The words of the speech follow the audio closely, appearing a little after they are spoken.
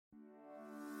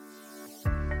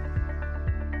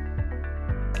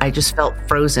I just felt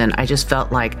frozen. I just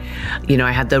felt like,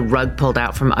 I had the rug pulled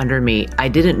out from under me. I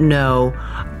didn't know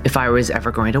if I was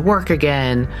ever going to work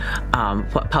again,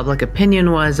 what public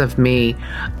opinion was of me.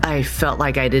 I felt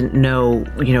like I didn't know,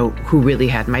 who really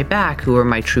had my back, who were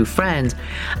my true friends.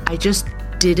 I just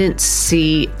didn't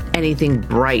see anything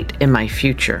bright in my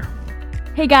future.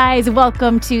 Hey guys,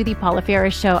 welcome to the Paula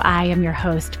Ferris Show. I am your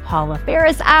host, Paula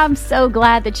Ferris. I'm so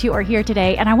glad that you are here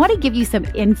today, and I want to give you some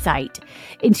insight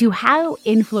into how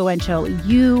influential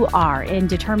you are in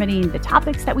determining the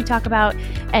topics that we talk about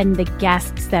and the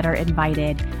guests that are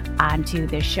invited onto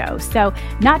this show. So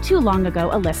not too long ago,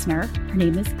 a listener, her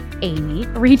name is Amy,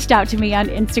 reached out to me on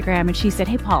Instagram and she said,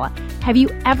 "Hey Paula, have you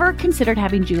ever considered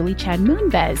having Chen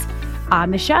Moonves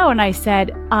on the show?" And I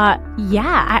said,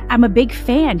 I'm a big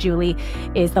fan. Julie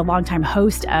is the longtime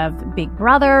host of Big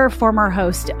Brother, former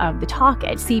host of The Talk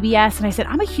at CBS. And I said,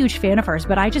 I'm a huge fan of hers,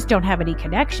 but I just don't have any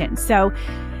connection. So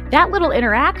that little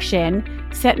interaction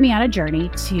sent me on a journey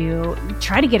to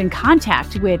try to get in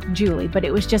contact with Julie, but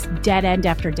it was just dead end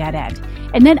after dead end.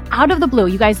 And then out of the blue,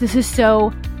 you guys, this is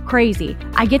so crazy.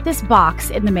 I get this box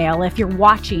in the mail if you're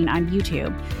watching on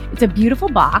YouTube. It's a beautiful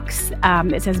box.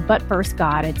 It says, "But First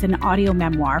God." It's an audio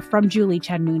memoir from Chen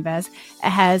Moonves. It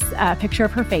has a picture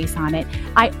of her face on it.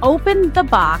 I opened the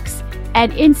box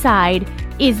and inside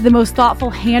is the most thoughtful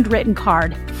handwritten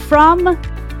card from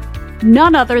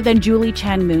none other than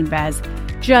Chen Moonves.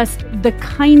 Just the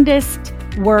kindest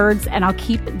words, and I'll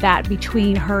keep that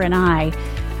between her and I.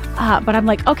 But I'm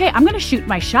like, okay, I'm going to shoot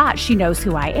my shot. She knows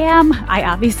who I am. I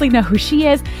obviously know who she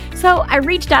is. So I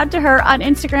reached out to her on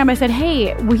Instagram. I said,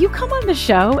 "Hey, will you come on the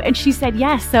show?" And she said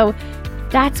yes. So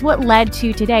that's what led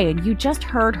to today. And you just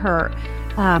heard her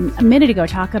a minute ago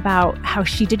talk about how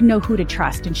she didn't know who to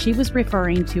trust. And she was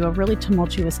referring to a really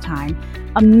tumultuous time,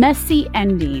 a messy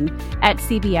ending at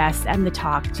CBS and The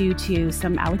Talk due to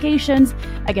some allegations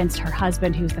against her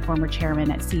husband, who's the former chairman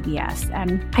at CBS.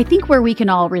 And I think where we can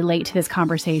all relate to this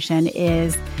conversation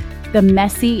is the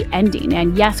messy ending.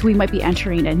 And yes, we might be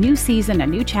entering a new season, a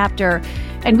new chapter,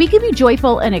 and we can be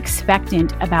joyful and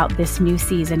expectant about this new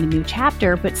season, a new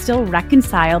chapter, but still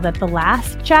reconcile that the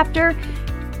last chapter,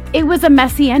 it was a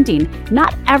messy ending.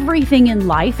 Not everything in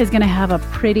life is going to have a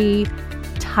pretty,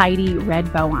 tidy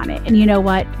red bow on it. And you know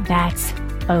what? That's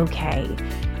okay.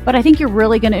 But I think you're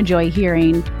really going to enjoy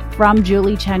hearing from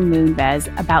Chen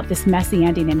Moonves about this messy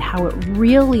ending and how it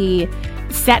really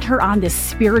set her on this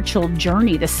spiritual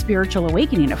journey, this spiritual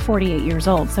awakening at 48 years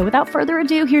old. So without further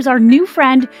ado, here's our new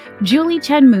friend,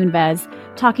 Chen Moonves,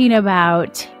 talking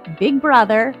about Big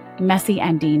Brother, messy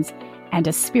endings, and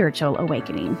a spiritual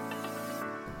awakening.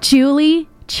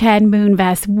 Chen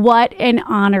Moonves, what an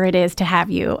honor it is to have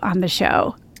you on the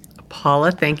show.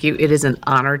 Paula, thank you. It is an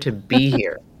honor to be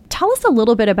here. Tell us a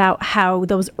little bit about how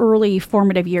those early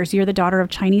formative years, you're the daughter of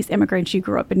Chinese immigrants, you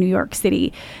grew up in New York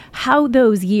City, how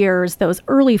those years, those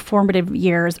early formative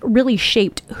years really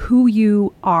shaped who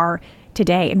you are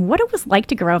today and what it was like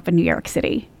to grow up in New York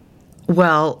City.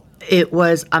 Well,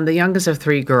 I'm the youngest of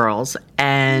three girls,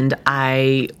 and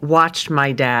I watched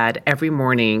my dad every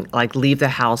morning, leave the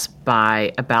house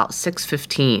by about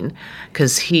 6:15,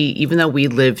 because even though we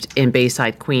lived in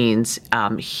Bayside, Queens,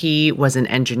 he was an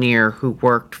engineer who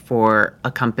worked for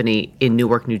a company in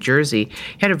Newark, New Jersey.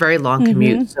 He had a very long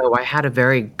commute, so I had a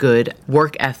very good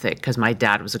work ethic because my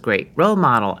dad was a great role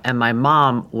model, and my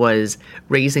mom was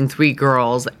raising three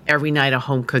girls, every night a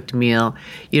home-cooked meal.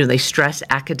 They stressed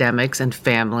academics and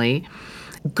family.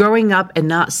 Growing up and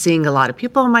not seeing a lot of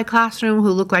people in my classroom who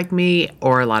look like me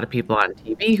or a lot of people on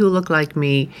TV who look like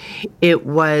me, it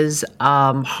was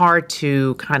hard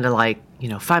to kind of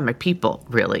find my people,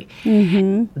 really.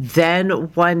 Then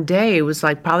one day, it was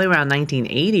probably around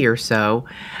 1980 or so,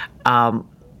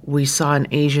 we saw an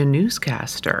Asian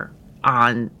newscaster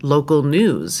on local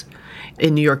news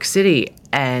in New York City.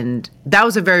 And that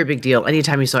was a very big deal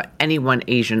anytime you saw anyone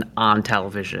Asian on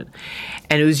television.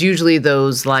 And it was usually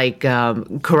those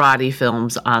karate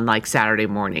films on Saturday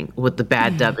morning with the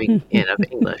bad dubbing in of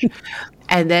English.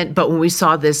 But when we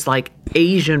saw this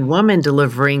Asian woman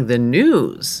delivering the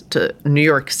news to New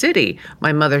York City,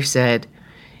 my mother said,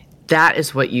 "That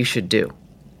is what you should do."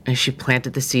 And she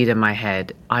planted the seed in my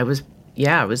head. I was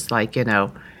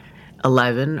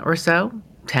 11 or so,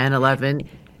 10, 11.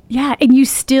 Yeah, and you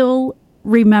still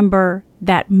remember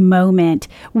that moment.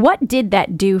 What did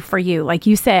that do for you? Like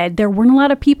you said, there weren't a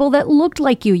lot of people that looked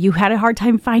like you. You had a hard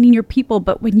time finding your people.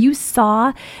 But when you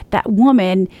saw that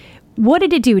woman, what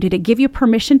did it do? Did it give you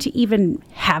permission to even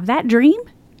have that dream?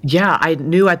 Yeah, I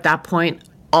knew at that point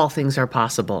all things are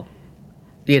possible.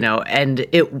 And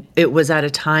it was at a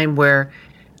time where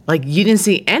you didn't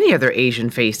see any other Asian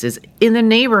faces in the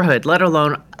neighborhood, let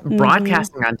alone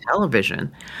broadcasting on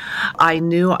television, I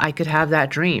knew I could have that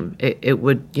dream. It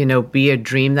would, be a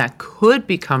dream that could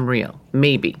become real,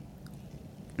 maybe.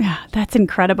 Yeah, that's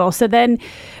incredible. So then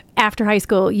after high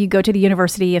school, you go to the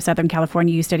University of Southern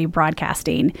California, you study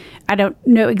broadcasting. I don't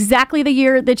know exactly the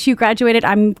year that you graduated.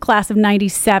 I'm class of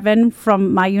 97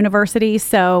 from my university.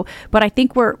 But I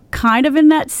think we're kind of in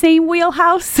that same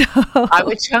wheelhouse. So. I'm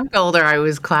a chunk older. I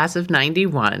was class of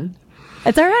 91.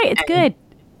 It's all right. It's good.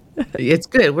 It's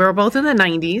good. We were both in the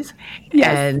 90s.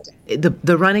 Yes. And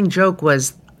the running joke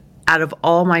was, out of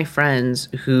all my friends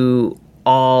who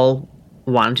all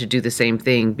wanted to do the same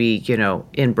thing, be,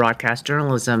 in broadcast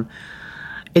journalism,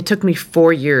 it took me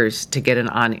 4 years to get an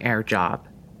on-air job.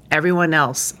 Everyone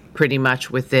else pretty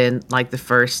much within like the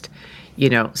first,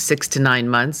 6 to 9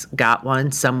 months got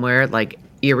one somewhere like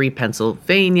Erie,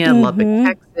 Pennsylvania,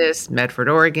 Lubbock, Texas, Medford,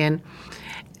 Oregon.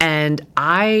 And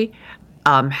I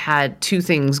had two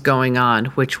things going on,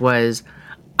 which was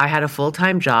I had a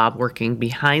full-time job working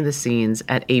behind the scenes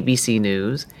at ABC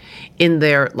News in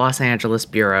their Los Angeles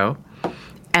bureau.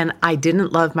 And I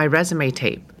didn't love my resume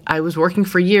tape. I was working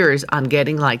for years on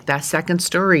getting like that second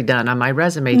story done on my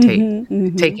resume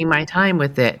tape, taking my time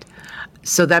with it.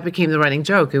 So that became the running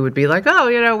joke. It would be like,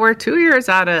 oh, we're 2 years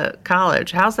out of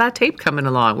college. How's that tape coming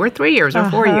along? We're 3 years or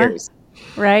 4 years.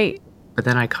 Right. But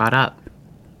then I caught up.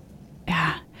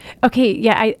 Yeah. Okay,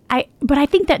 yeah, but I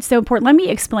think that's so important. Let me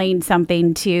explain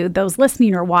something to those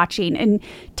listening or watching. In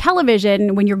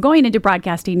television, when you're going into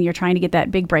broadcasting, you're trying to get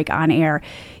that big break on air,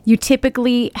 you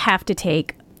typically have to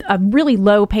take a really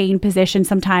low paying position,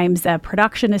 sometimes a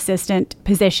production assistant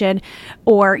position,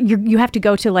 or you have to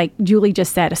go to, like Julie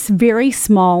just said, a very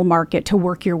small market to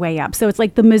work your way up. So it's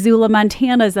like the Missoula,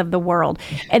 Montanas of the world.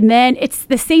 And then it's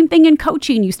the same thing in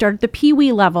coaching. You start at the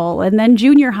Pee-wee level and then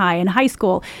junior high and high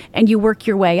school, and you work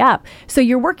your way up. So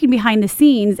you're working behind the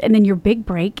scenes, and then your big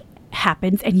break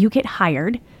happens and you get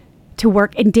hired to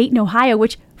work in Dayton, Ohio,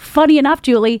 which, funny enough,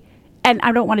 Julie, and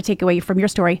I don't want to take away from your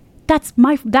story,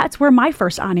 that's where my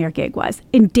first on-air gig was,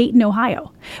 in Dayton,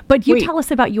 Ohio. But you tell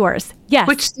us about yours. Yes.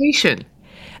 Which station?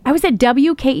 I was at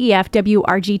WKEF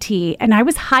WRGT, and I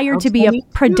was hired to be a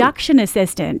production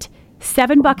assistant,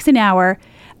 $7 an hour.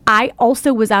 I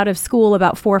also was out of school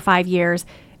about 4 or 5 years.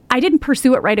 I didn't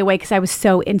pursue it right away because I was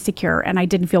so insecure and I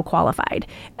didn't feel qualified.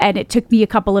 And it took me a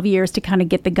couple of years to kind of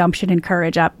get the gumption and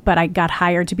courage up. But I got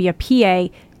hired to be a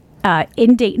PA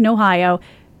in Dayton, Ohio.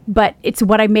 But it's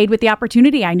what I made with the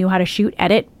opportunity. I knew how to shoot,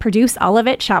 edit, produce all of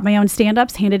it, shot my own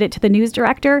stand-ups, handed it to the news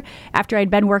director after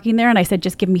I'd been working there. And I said,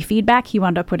 just give me feedback. He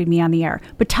wound up putting me on the air.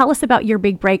 But tell us about your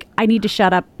big break. I need to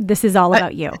shut up. This is all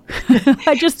about you.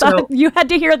 I just thought you had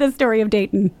to hear the story of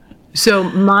Dayton. So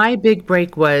my big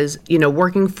break was,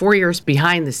 working 4 years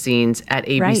behind the scenes at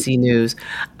ABC News.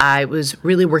 I was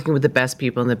really working with the best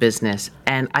people in the business,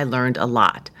 and I learned a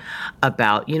lot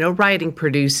about, writing,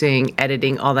 producing,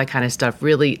 editing, all that kind of stuff,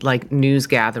 really like news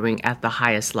gathering at the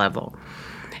highest level.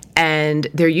 And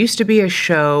there used to be a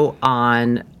show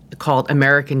on called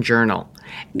American Journal.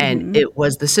 And it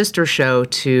was the sister show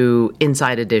to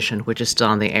Inside Edition, which is still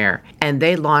on the air. And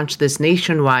they launched this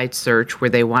nationwide search where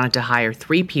they wanted to hire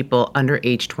 3 people under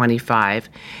age 25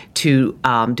 to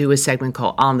do a segment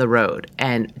called On the Road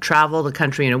and travel the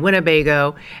country in a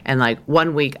Winnebago. And like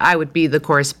 1 week, I would be the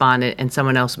correspondent and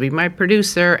someone else would be my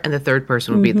producer. And the third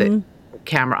person would be the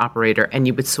camera operator. And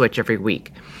you would switch every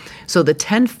week. So the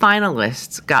 10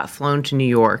 finalists got flown to New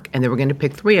York, and they were going to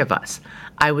pick 3 of us.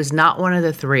 I was not one of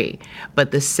the 3,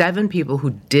 but the 7 people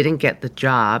who didn't get the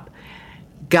job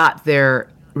got their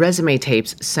resume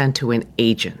tapes sent to an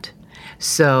agent.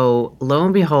 So lo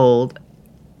and behold,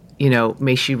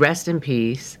 may she rest in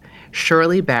peace,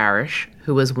 Shirley Barish,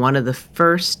 who was one of the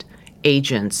first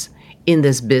agents in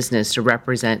this business to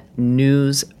represent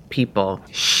news people,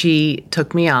 she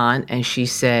took me on and she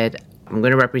said, I'm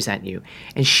going to represent you.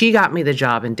 And she got me the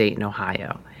job in Dayton,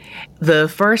 Ohio. The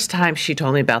first time she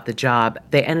told me about the job,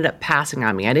 they ended up passing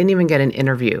on me. I didn't even get an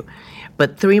interview.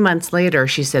 But 3 months later,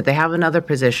 she said, they have another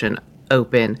position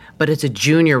open, but it's a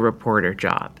junior reporter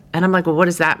job. And I'm like, well, what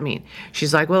does that mean?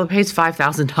 She's like, well, it pays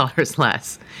 $5,000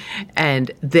 less.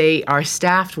 And they are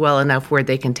staffed well enough where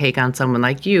they can take on someone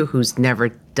like you who's never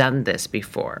done this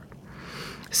before.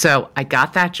 So I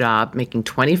got that job making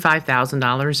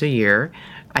 $25,000 a year.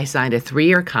 I signed a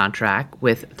 3-year contract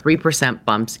with 3%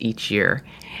 bumps each year.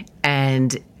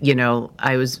 And,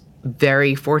 I was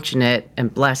very fortunate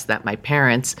and blessed that my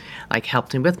parents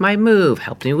helped me with my move,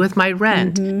 helped me with my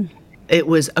rent. It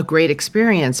was a great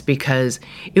experience because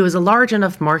it was a large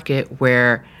enough market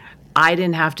where I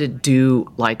didn't have to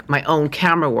do like my own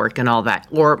camera work and all that,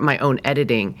 or my own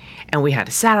editing. And we had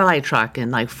a satellite truck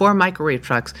and like 4 microwave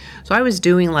trucks. So I was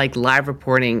doing like live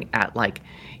reporting at like,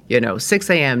 6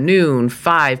 a.m., noon,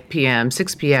 5 p.m.,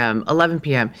 6 p.m., 11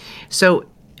 p.m. So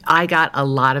I got a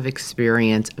lot of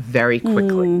experience very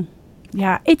quickly.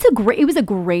 Yeah, it was a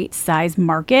great size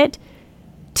market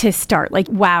to start. Like,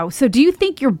 wow. So do you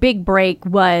think your big break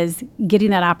was getting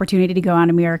that opportunity to go on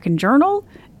American Journal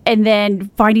and then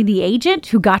finding the agent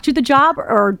who got you the job,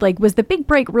 or like was the big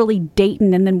break really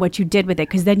Dayton and then what you did with it?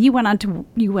 Because then you went on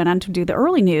to do the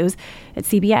early news at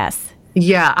CBS.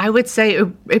 Yeah, I would say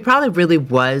it probably really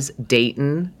was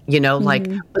Dayton, like,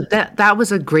 but that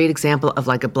was a great example of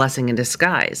like a blessing in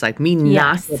disguise, like me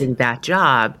not getting that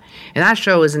job. And that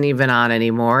show isn't even on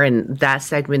anymore. And that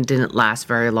segment didn't last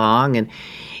very long.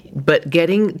 But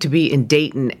getting to be in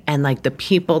Dayton and like the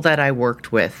people that I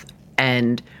worked with,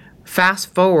 and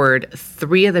fast forward,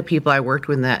 3 of the people I worked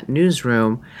with in that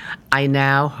newsroom, I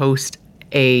now host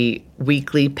a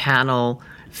weekly panel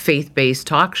faith-based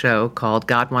talk show called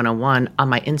God 101 on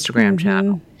my Instagram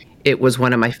channel. It was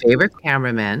one of my favorite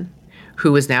cameramen,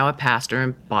 who is now a pastor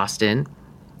in Boston,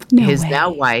 his now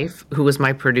wife, who was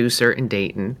my producer in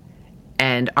Dayton,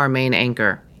 and our main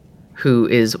anchor, who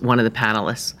is one of the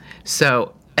panelists.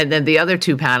 So, and then the other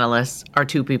 2 panelists are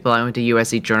 2 people I went to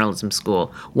USC journalism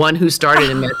school. One who started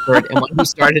in Medford and one who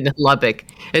started in Lubbock.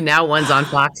 And now one's on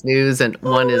Fox News and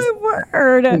one is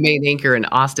the main anchor in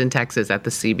Austin, Texas at the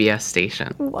CBS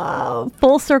station. Wow.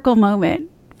 Full circle moment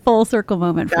for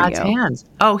God's you. hands.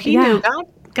 Oh, he knew.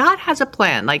 God has a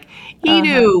plan. Like he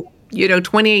knew,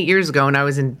 28 years ago when I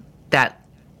was in that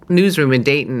newsroom in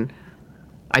Dayton,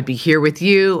 I'd be here with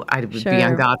you. I would be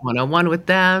on God 101 with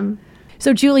them.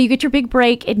 So, Julie, you get your big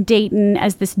break in Dayton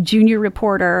as this junior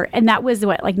reporter, and that was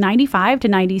like 95 to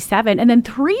 97. And then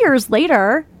 3 years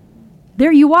later,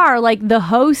 there you are, like the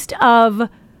host of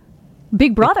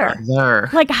Big Brother.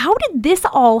 Like, how did this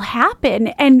all happen?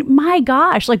 And my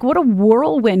gosh, like what a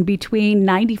whirlwind between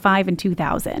 95 and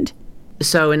 2000.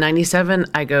 So in 97,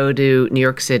 I go to New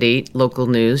York City, local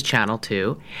news, Channel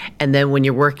 2. And then when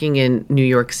you're working in New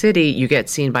York City, you get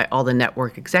seen by all the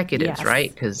network executives,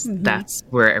 right? Because that's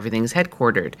where everything's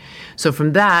headquartered. So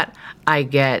from that, I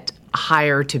get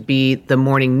hired to be the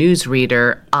morning news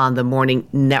reader on the morning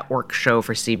network show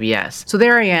for CBS. So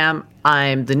there I am.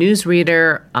 I'm the news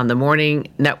reader on the morning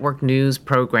network news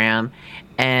program.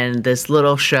 And this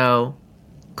little show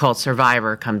called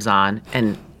Survivor comes on,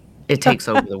 and it takes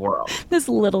over the world. This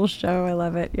little show. I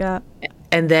love it. Yeah.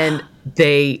 And then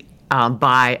they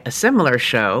buy a similar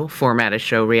show, formatted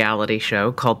show, reality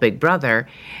show called Big Brother,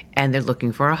 and they're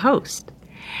looking for a host.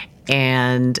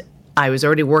 And I was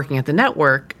already working at the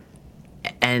network,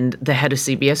 and the head of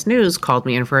CBS News called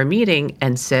me in for a meeting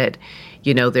and said,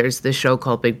 there's this show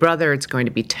called Big Brother. It's going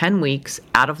to be 10 weeks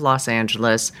out of Los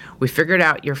Angeles. We figured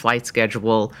out your flight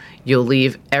schedule. You'll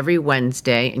leave every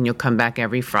Wednesday and you'll come back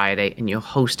every Friday, and you'll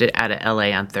host it out of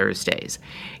LA on Thursdays.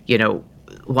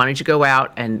 Why don't you go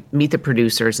out and meet the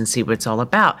producers and see what it's all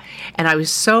about? And I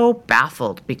was so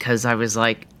baffled because I was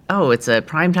like, oh, it's a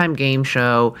primetime game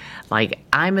show. Like,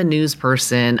 I'm a news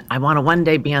person. I want to one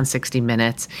day be on 60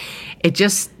 Minutes. It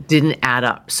just didn't add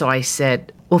up. So I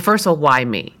said, well, first of all, why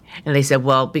me? And they said,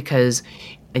 well, because,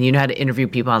 and you know how to interview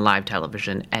people on live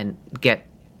television and get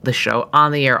the show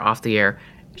on the air, off the air,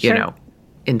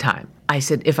 in time. I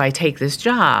said, if I take this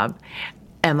job,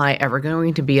 am I ever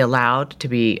going to be allowed to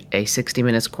be a 60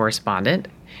 Minutes correspondent?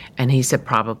 And he said,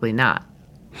 probably not.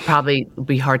 Probably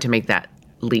be hard to make that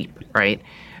leap, right?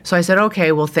 So I said,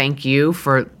 okay, well, thank you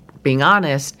for being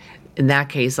honest. In that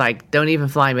case, like, don't even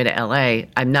fly me to LA.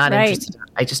 I'm not interested.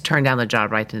 I just turned down the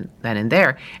job right then and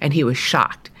there. And he was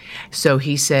shocked. So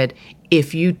he said,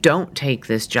 if you don't take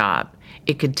this job,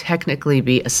 it could technically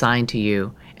be assigned to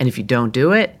you. And if you don't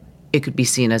do it, it could be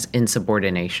seen as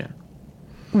insubordination.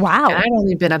 Wow. And I'd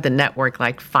only been at the network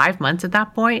like 5 months at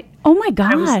that point. Oh my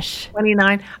gosh. I was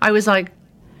 29. I was like,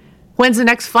 when's the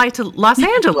next flight to Los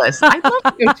Angeles? I'd love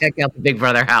to go check out the Big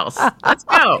Brother house. Let's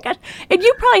go. Oh, and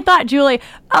you probably thought, Julie,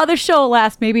 oh, this show will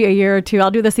last maybe a year or two.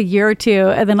 I'll do this a year or two,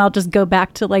 and then I'll just go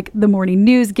back to like the morning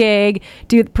news gig,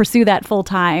 pursue that full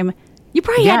time. You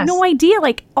probably had no idea,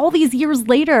 like all these years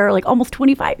later, like almost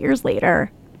 25 years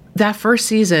later. That first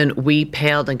season, we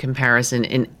paled in comparison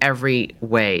in every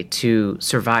way to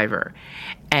Survivor.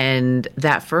 And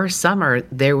that first summer,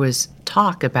 there was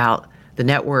talk about the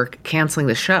network canceling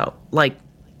the show, like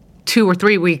 2 or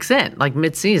 3 weeks in, like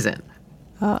mid-season.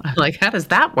 Like, how does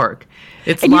that work?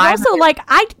 It's and live. You're also like,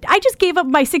 I just gave up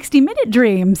my 60-minute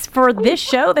dreams for this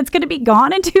show that's going to be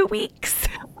gone in 2 weeks.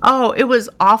 Oh, it was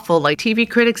awful. Like TV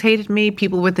critics hated me,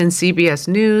 people within CBS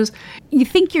News. You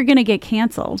think you're going to get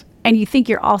canceled, and you think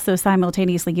you're also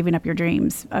simultaneously giving up your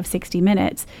dreams of 60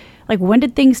 Minutes. Like, when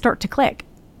did things start to click?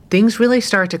 Things really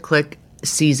start to click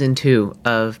season 2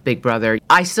 of Big Brother.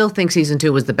 I still think season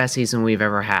 2 was the best season we've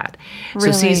ever had.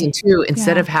 So season Really? 2,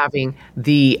 instead Yeah. of having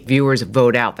the viewers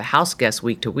vote out the house guests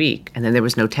week to week, and then there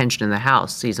was no tension in the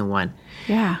house, season 1,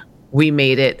 Yeah. we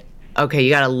made it, okay, you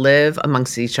got to live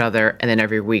amongst each other and then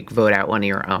every week vote out one of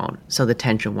your own. So the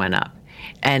tension went up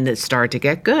and it started to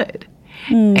get good.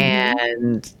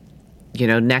 And,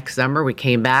 next summer we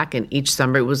came back, and each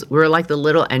summer we were like the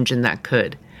little engine that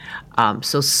could.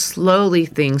 So slowly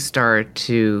things started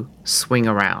to swing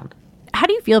around. How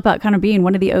do you feel about kind of being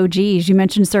one of the OGs? You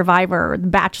mentioned Survivor, The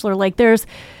Bachelor. Like, there's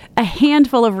a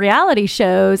handful of reality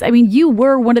shows. I mean, you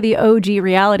were one of the OG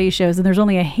reality shows, and there's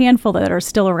only a handful that are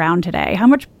still around today. How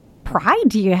much pride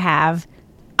do you have?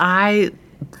 I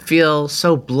feel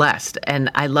so blessed,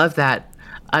 and I love that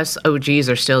us OGs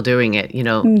are still doing it.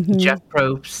 Jeff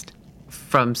Probst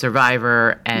from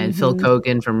Survivor and Phil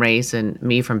Kogan from Race and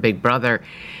me from Big Brother.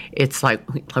 It's like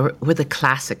we're the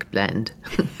classic blend.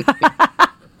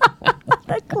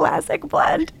 The classic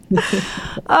blend.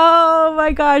 Oh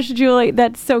my gosh, Julie,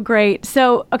 that's so great.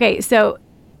 So, okay, so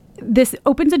this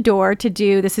opens a door to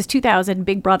do, this is 2000,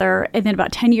 Big Brother, and then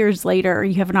about 10 years later,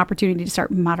 you have an opportunity to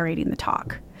start moderating the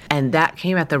talk. And that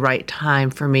came at the right time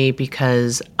for me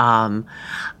because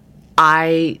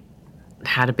I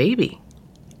had a baby.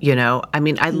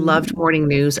 I loved morning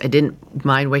news. I didn't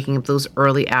mind waking up those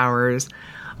early hours.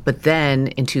 But then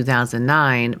in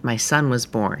 2009, my son was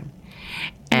born.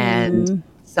 And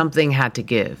something had to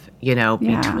give,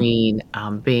 between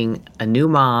being a new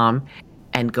mom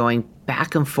and going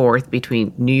back and forth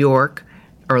between New York,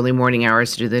 early morning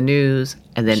hours to do the news,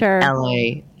 and then Sure.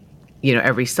 LA,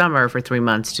 every summer for 3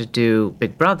 months to do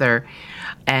Big Brother.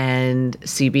 And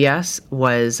CBS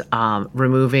was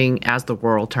removing As the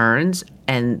World Turns,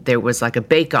 and there was like a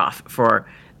bake-off for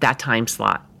that time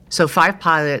slot. So 5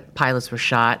 pilots were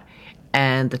shot,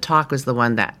 and the talk was the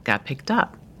one that got picked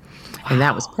up. And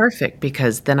that was perfect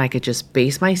because then I could just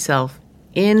base myself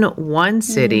in one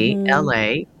city,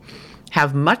 LA,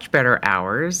 have much better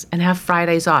hours, and have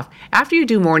Fridays off. After you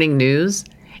do morning news,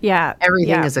 Yeah.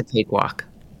 everything yeah. is a cakewalk.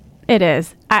 It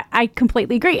is. I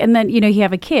completely agree. And then, you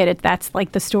have a kid. That's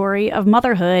like the story of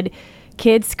motherhood,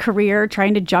 kids' career,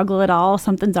 trying to juggle it all.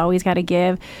 Something's always got to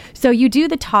give. So you do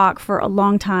the talk for a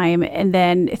long time, and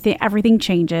then everything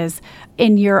changes.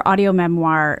 In your audio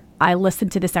memoir, I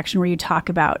listened to the section where you talk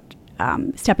about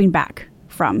stepping back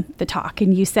from the talk.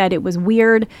 And you said it was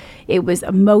weird. It was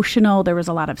emotional. There was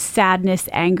a lot of sadness,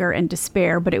 anger, and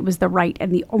despair, but it was the right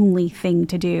and the only thing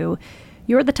to do.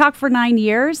 You were at the talk for 9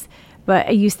 years.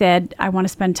 But you said, I want to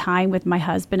spend time with my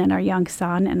husband and our young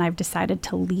son, and I've decided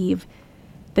to leave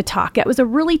the talk. It was a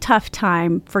really tough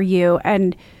time for you.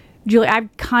 And Julie, I've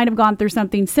kind of gone through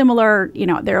something similar.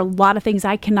 There are a lot of things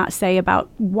I cannot say about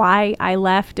why I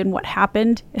left and what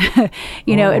happened,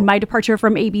 in my departure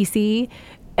from ABC.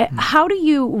 How do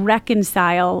you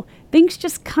reconcile things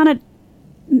just kind of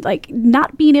like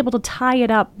not being able to tie it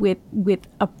up with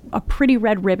a pretty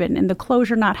red ribbon and the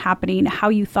closure not happening how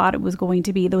you thought it was going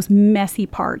to be, those messy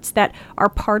parts that are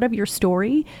part of your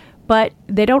story, but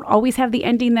they don't always have the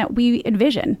ending that we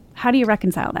envision? How do you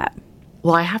reconcile that?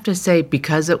 Well, I have to say,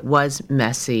 because it was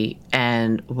messy,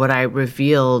 and what I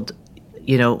revealed,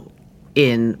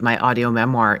 in my audio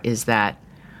memoir is that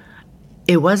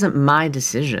it wasn't my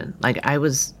decision. Like, I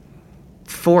was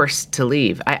forced to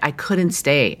leave. I couldn't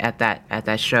stay at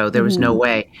that show. There was no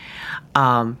way.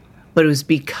 But it was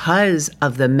because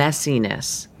of the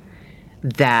messiness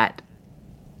that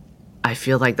I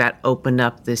feel like that opened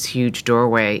up this huge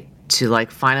doorway to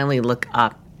like finally look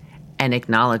up and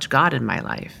acknowledge God in my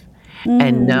life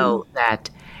and know that,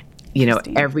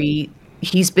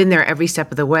 he's been there every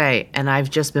step of the way, and I've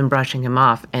just been brushing him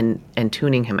off and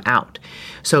tuning him out.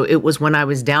 So it was when I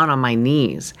was down on my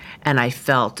knees and I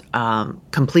felt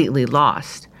completely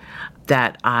lost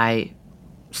that I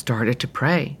started to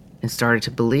pray and started to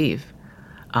believe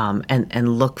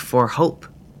and look for hope.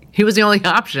 He was the only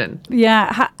option.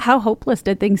 Yeah. How hopeless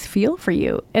did things feel for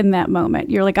you in that moment?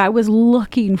 You're like, I was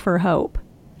looking for hope.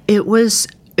 It was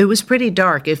pretty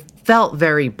dark. It felt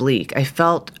very bleak. I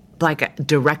felt like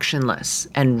directionless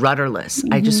and rudderless.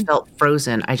 I just felt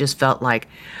frozen. I just felt like,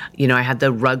 I had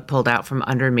the rug pulled out from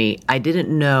under me. I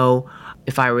didn't know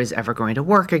if I was ever going to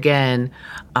work again,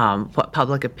 what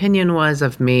public opinion was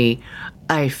of me.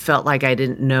 I felt like I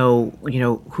didn't know,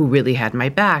 who really had my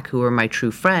back, who were my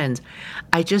true friends.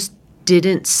 I just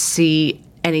didn't see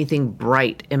anything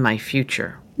bright in my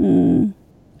future.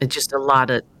 It's just a lot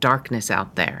of darkness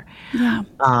out there. Yeah,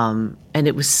 And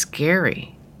it was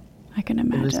scary. I can It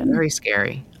was imagine. very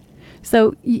scary.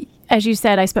 So, as you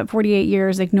said, I spent 48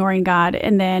 years ignoring God,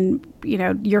 and then,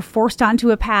 you're forced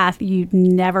onto a path you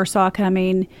never saw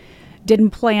coming,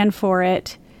 didn't plan for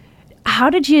it. How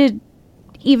did you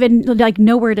even like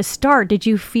know where to start? Did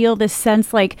you feel this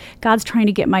sense like God's trying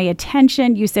to get my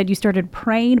attention? You said you started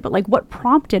praying, but like what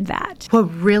prompted that? What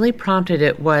really prompted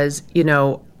it was,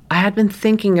 I had been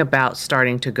thinking about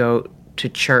starting to go to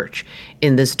church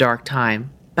in this dark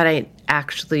time, but I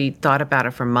actually thought about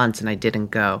it for months and I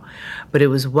didn't go. But it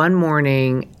was one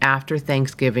morning after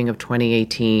Thanksgiving of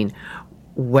 2018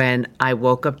 when I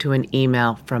woke up to an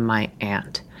email from my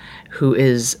aunt, who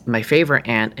is my favorite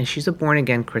aunt, and she's a born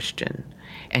again Christian.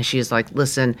 And she's like,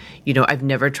 listen, I've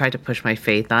never tried to push my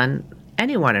faith on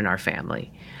anyone in our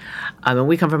family. And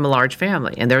we come from a large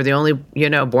family, and they're the only,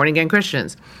 born again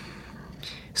Christians.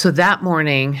 So that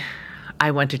morning,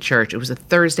 I went to church. It was a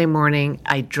Thursday morning.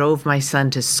 I drove my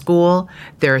son to school.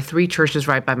 There are 3 churches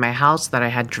right by my house that I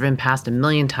had driven past a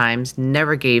million times,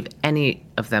 never gave any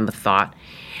of them a thought.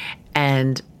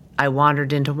 And I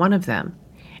wandered into one of them.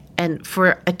 And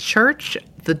for a church,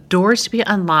 the doors to be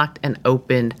unlocked and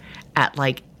opened at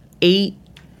like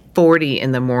 8:40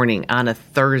 in the morning on a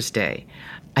Thursday,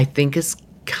 I think is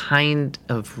kind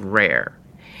of rare.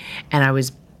 And I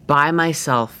was by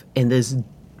myself in this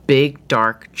big,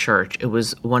 dark church. It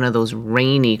was one of those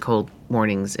rainy, cold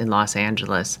mornings in Los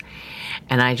Angeles.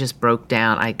 And I just broke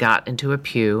down. I got into a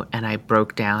pew and I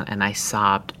broke down and I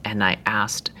sobbed and I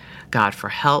asked God for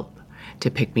help, to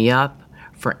pick me up,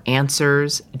 for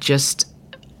answers, just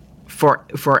for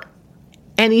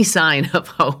any sign of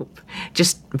hope,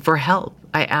 just for help.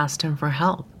 I asked him for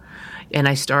help. And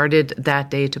I started that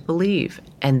day to believe.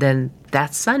 And then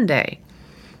that Sunday,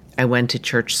 I went to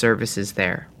church services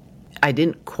there. I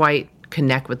didn't quite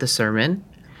connect with the sermon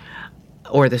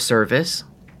or the service.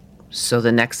 So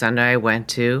the next Sunday I went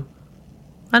to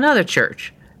another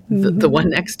church, the one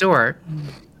next door,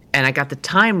 and I got the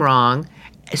time wrong.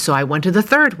 So I went to the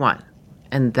third one,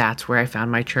 and that's where I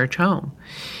found my church home.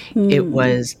 It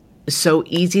was so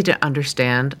easy to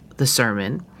understand the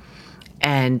sermon,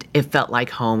 and it felt like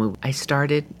home. I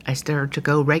started to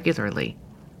go regularly.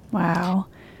 Wow.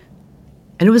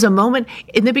 And it was a moment,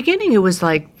 in the beginning, it was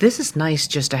like, this is nice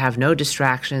just to have no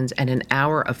distractions and an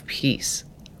hour of peace.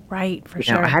 Right, for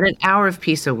sure. I had an hour of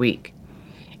peace a week,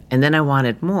 and then I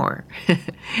wanted more.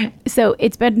 So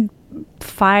it's been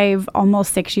 5,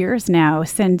 almost 6 years now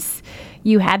since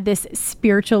you had this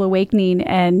spiritual awakening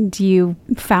and you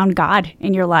found God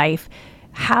in your life.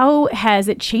 How has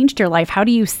it changed your life? How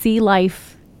do you see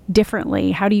life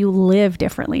differently? How do you live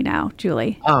differently now,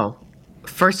 Julie? Oh,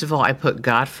 first of all, I put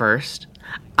God first.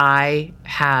 I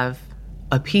have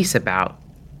a peace about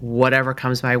whatever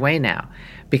comes my way now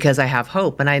because I have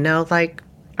hope. And I know, like,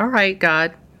 all right,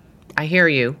 God, I hear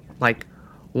you. Like,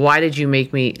 why did you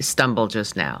make me stumble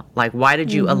just now? Like, why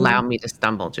did you allow me to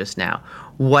stumble just now?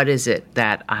 What is it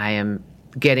that I am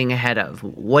getting ahead of?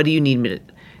 What do you need me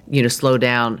to, slow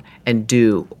down and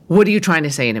do? What are you trying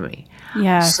to say to me?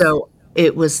 Yes. So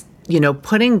it was,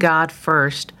 putting God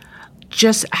first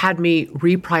just had me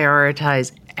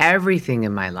reprioritize everything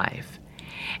in my life.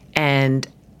 And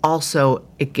also,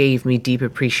 it gave me deep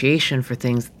appreciation for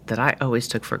things that I always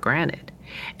took for granted.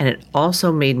 And it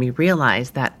also made me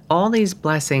realize that all these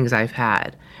blessings I've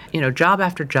had, job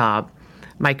after job,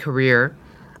 my career,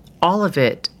 all of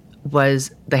it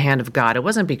was the hand of God. It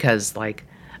wasn't because, like,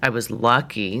 I was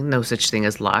lucky, no such thing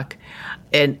as luck.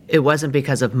 And it wasn't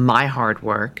because of my hard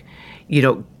work.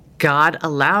 God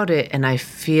allowed it, and I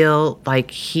feel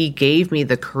like He gave me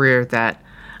the career that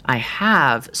I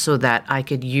have so that I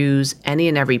could use any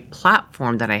and every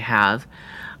platform that I have,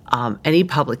 any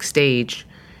public stage,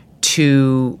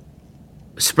 to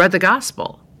spread the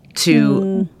gospel,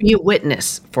 to be a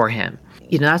witness for Him.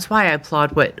 That's why I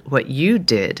applaud what you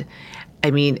did. I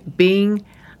mean, being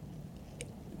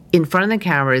in front of the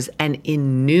cameras and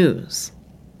in news,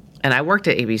 and I worked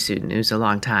at ABC News a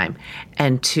long time,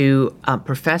 and to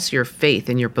profess your faith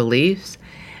and your beliefs,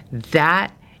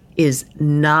 that is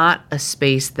not a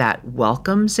space that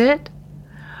welcomes it.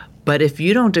 But if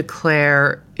you don't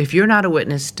declare, if you're not a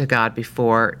witness to God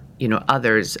before,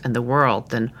 others and the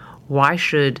world, then why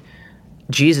should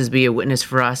Jesus be a witness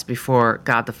for us before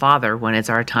God the Father when it's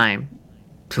our time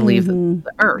to leave the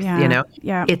earth? Yeah.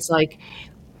 Yeah. It's like,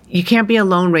 you can't be a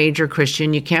Lone Ranger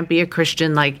Christian. You can't be a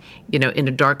Christian in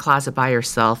a dark closet by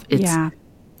yourself.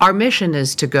 Our mission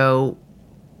is to go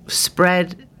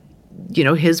spread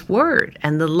his word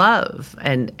and the love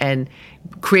and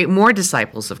create more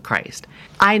disciples of Christ.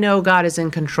 I know God is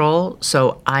in control,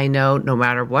 so I know no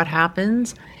matter what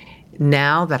happens,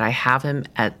 now that I have him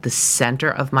at the center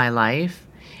of my life,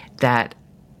 that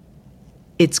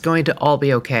it's going to all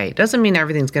be okay. Doesn't mean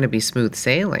everything's going to be smooth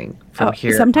sailing from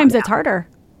here Sometimes on it's out. harder.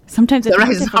 Sometimes it's more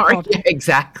Sometimes it's hard. difficult. Yeah,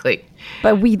 exactly.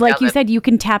 But like Yeah, you said, you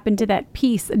can tap into that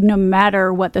peace no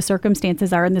matter what the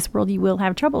circumstances are in this world. You will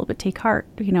have trouble, but take heart.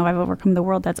 I've overcome the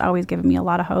world. That's always given me a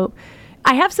lot of hope.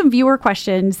 I have some viewer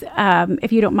questions,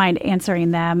 if you don't mind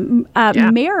answering them. Yeah.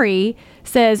 Mary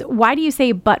says, why do you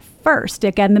say but first?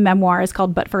 Again, the memoir is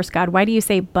called But First God. Why do you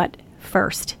say but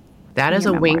first? That is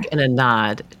a wink and a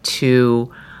nod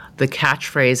to the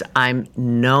catchphrase I'm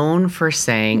known for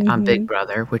saying on Big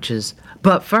Brother, which is,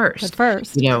 but first. But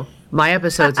first. My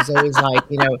episodes is always like,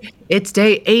 it's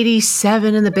day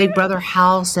 87 in the Big Brother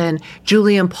house and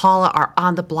Julie and Paula are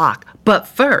on the block. But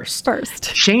first,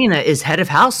 Shayna is head of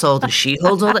household and she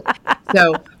holds all the...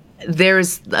 So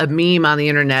there's a meme on the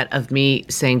internet of me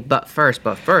saying, but first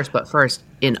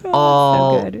in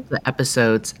all the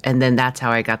episodes. And then that's how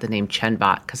I got the name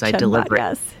Chenbot, because I deliver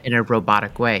it in a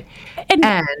robotic way.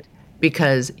 And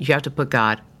because you have to put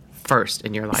God first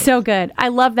in your life. So good. I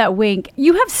love that wink.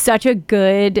 You have such a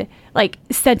good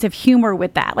sense of humor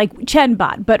with that. Like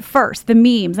Chenbot, but first, the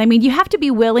memes. I mean, you have to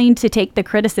be willing to take the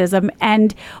criticism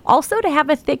and also to have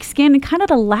a thick skin and kind of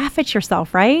to laugh at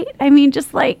yourself, right? I mean,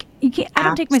 just you can't, I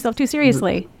don't take myself too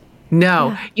seriously.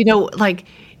 No.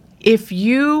 If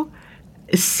you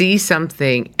see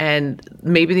something and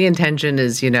maybe the intention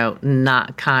is,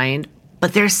 not kind,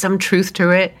 but there's some truth to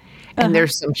it, and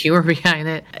there's some humor behind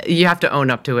it, you have to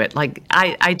own up to it.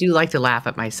 I do like to laugh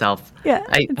at myself. Yeah,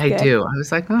 I do. I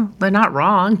was like, oh, they're not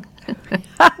wrong.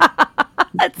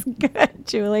 That's good,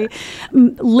 Julie.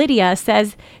 Lydia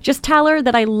says, just tell her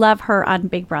that I love her on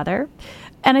Big Brother.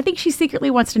 And I think she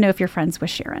secretly wants to know if you're friends with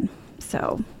Sharon.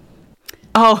 So.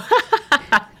 Oh,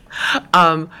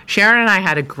 Sharon and I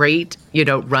had a great,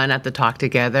 run at the Talk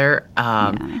together.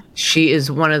 She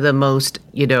is one of the most,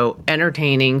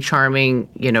 entertaining, charming,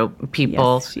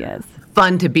 people. Yes, she is.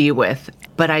 Fun to be with.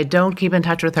 But I don't keep in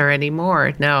touch with her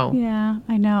anymore. No. Yeah,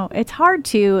 I know. It's hard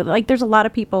to, there's a lot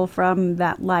of people from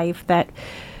that life that,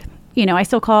 I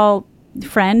still call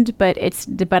friend, but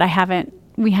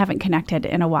we haven't connected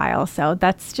in a while. So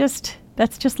that's just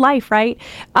life, right?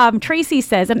 Tracy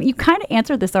says, and you kind of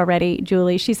answered this already,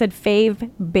 Julie. She said, fave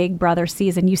Big Brother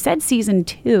season. You said season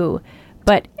 2,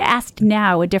 but asked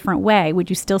now a different way. Would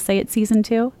you still say it's season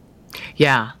 2?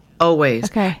 Yeah, always.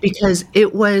 Okay. Because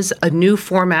it was a new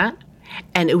format,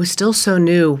 and it was still so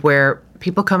new where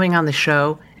people coming on the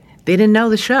show, they didn't know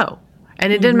the show.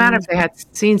 And it didn't matter if they had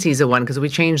seen season 1 because we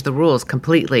changed the rules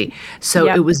completely. So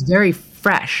It was very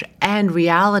fresh. And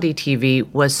reality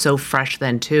TV was so fresh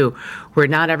then too, where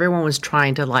not everyone was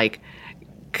trying to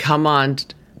come on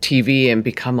TV and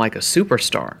become like a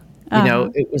superstar.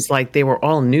 It was like they were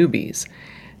all newbies.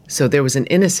 So there was an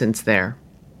innocence there.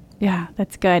 Yeah,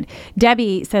 that's good.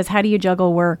 Debbie says, how do you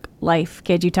juggle work, life,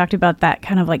 kids? You talked about that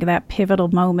kind of that pivotal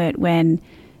moment when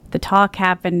the talk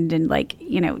happened and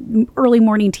early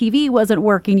morning TV wasn't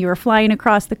working. You were flying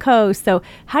across the coast. So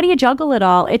how do you juggle it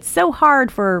all? It's so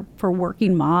hard for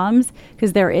working moms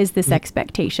because there is this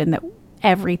expectation that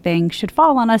everything should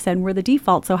fall on us and we're the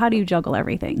default. So how do you juggle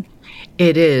everything?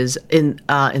 It is. In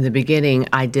the beginning,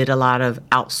 I did a lot of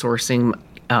outsourcing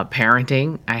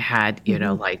parenting. I had,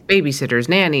 babysitters,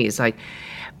 nannies,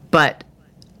 but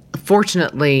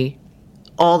fortunately,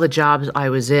 all the jobs I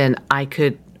was in, I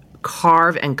could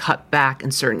carve and cut back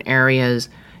in certain areas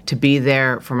to be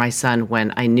there for my son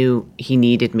when I knew he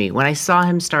needed me. When I saw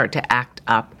him start to act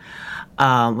up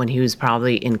when he was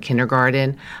probably in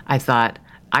kindergarten, I thought,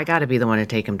 I got to be the one to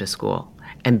take him to school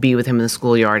and be with him in the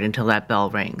schoolyard until that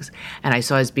bell rings. And I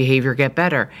saw his behavior get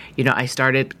better. I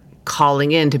started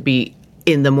calling in to be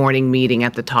in the morning meeting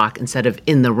at the Talk instead of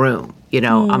in the room.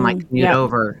 On my commute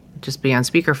over, just be on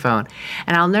speakerphone.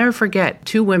 And I'll never forget,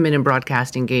 2 women in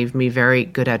broadcasting gave me very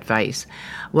good advice.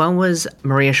 One was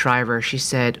Maria Shriver. She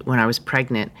said, when I was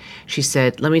pregnant, she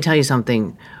said, let me tell you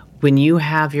something. When you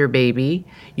have your baby,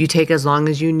 you take as long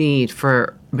as you need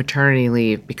for maternity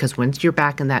leave, because once you're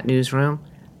back in that newsroom,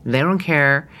 they don't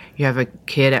care. You have a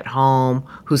kid at home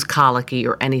who's colicky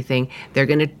or anything. They're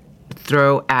going to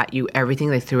throw at you everything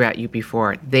they threw at you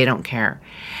before. They don't care.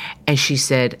 And she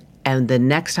said, and the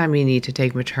next time you need to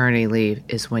take maternity leave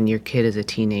is when your kid is a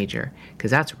teenager, because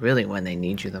that's really when they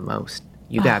need you the most.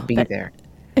 You got to be there.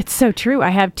 It's so true. I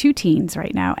have 2 teens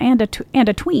right now and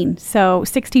a tween. So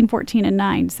 16, 14, and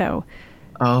 9. So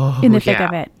in the thick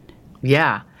of it.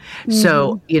 Yeah.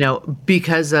 So,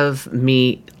 because of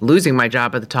me losing my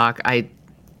job at the talk, I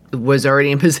was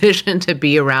already in position to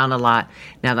be around a lot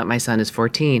now that my son is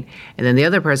 14. And then the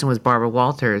other person was Barbara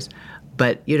Walters.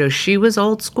 But, she was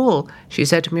old school. She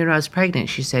said to me when I was pregnant,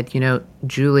 she said,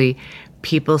 Julie,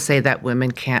 people say that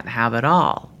women can't have it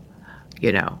all,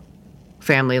 you know,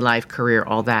 family life, career,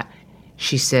 all that.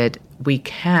 She said, we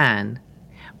can,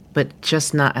 but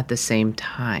just not at the same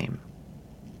time.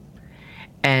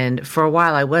 And for a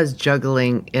while I was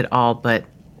juggling it all, but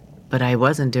I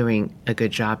wasn't doing a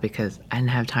good job because I didn't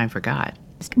have time for God.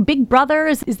 Big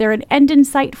Brothers, is there an end in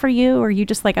sight for you? Or are you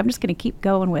just like, I'm just going to keep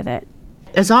going with it?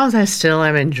 As long as I still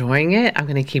am enjoying it, I'm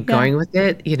going to keep going with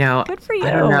it. Good for you.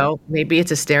 I don't know. Maybe it's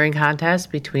a staring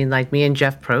contest between like me and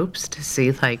Jeff Probst to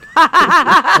see like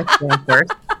who's going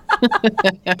first.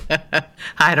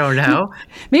 I don't know.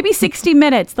 Maybe 60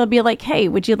 Minutes. They'll be like, hey,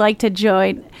 would you like to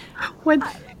join?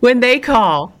 When they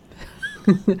call,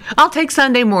 I'll take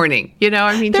Sunday morning. Jim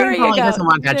probably doesn't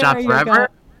want that job forever.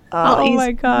 Oh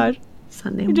my gosh.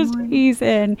 Sunday morning. Just ease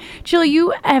in. Julie,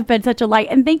 you have been such a light.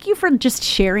 And thank you for just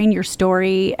sharing your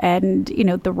story and,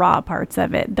 the raw parts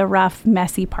of it, the rough,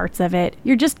 messy parts of it.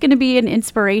 You're just going to be an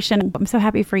inspiration. I'm so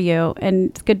happy for you. And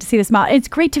it's good to see the smile. It's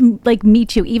great to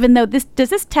meet you, even though does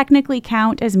this technically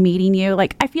count as meeting you?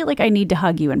 I feel like I need to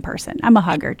hug you in person. I'm a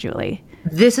hugger, Julie.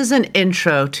 This is an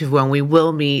intro to when we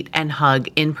will meet and hug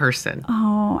in person.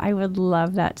 Oh, I would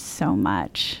love that so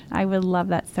much.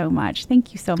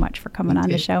 Thank you so much for coming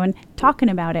on the show and talking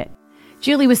about it.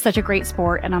 Julie was such a great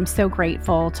sport, and I'm so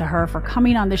grateful to her for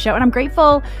coming on the show. And I'm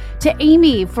grateful to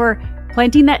Amy for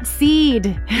planting that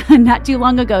seed not too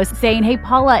long ago, saying, hey,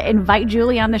 Paula, invite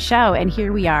Julie on the show. And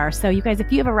here we are. So you guys,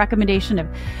 if you have a recommendation of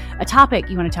a topic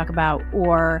you want to talk about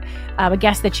or a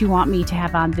guest that you want me to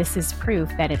have on, this is proof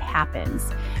that it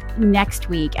happens. Next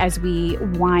week, as we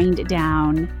wind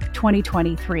down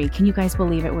 2023, can you guys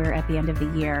believe it? We're at the end of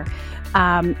the year.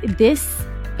 This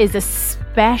is a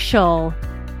special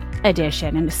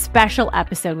edition and a special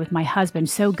episode with my husband,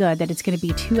 so good that it's going to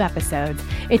be 2 episodes.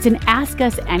 It's an Ask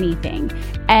Us Anything.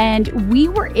 And we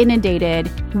were inundated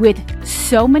with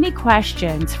so many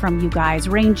questions from you guys,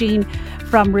 ranging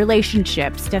from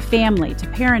relationships to family to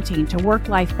parenting to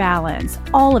work-life balance,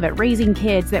 all of it, raising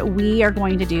kids, that we are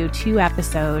going to do 2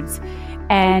 episodes.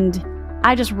 And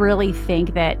I just really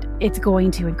think that it's going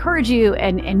to encourage you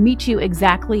and meet you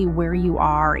exactly where you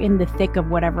are in the thick of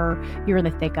whatever you're in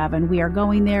the thick of. And we are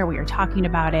going there. We are talking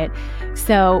about it.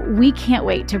 So we can't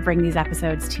wait to bring these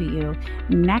episodes to you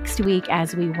next week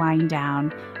as we wind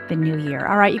down the new year.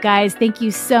 All right, you guys, thank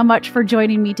you so much for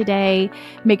joining me today.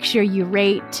 Make sure you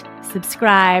rate,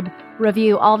 subscribe,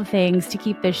 review, all the things to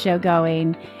keep this show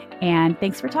going. And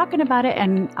thanks for talking about it.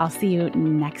 And I'll see you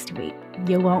next week.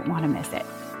 You won't want to miss it.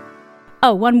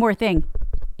 Oh, one more thing.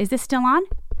 Is this still on?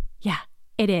 Yeah,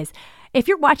 it is. If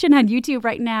you're watching on YouTube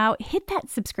right now, hit that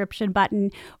subscription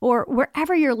button, or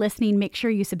wherever you're listening, make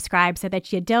sure you subscribe so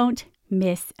that you don't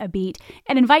miss a beat.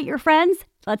 And invite your friends.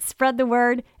 Let's spread the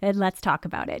word and let's talk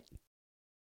about it.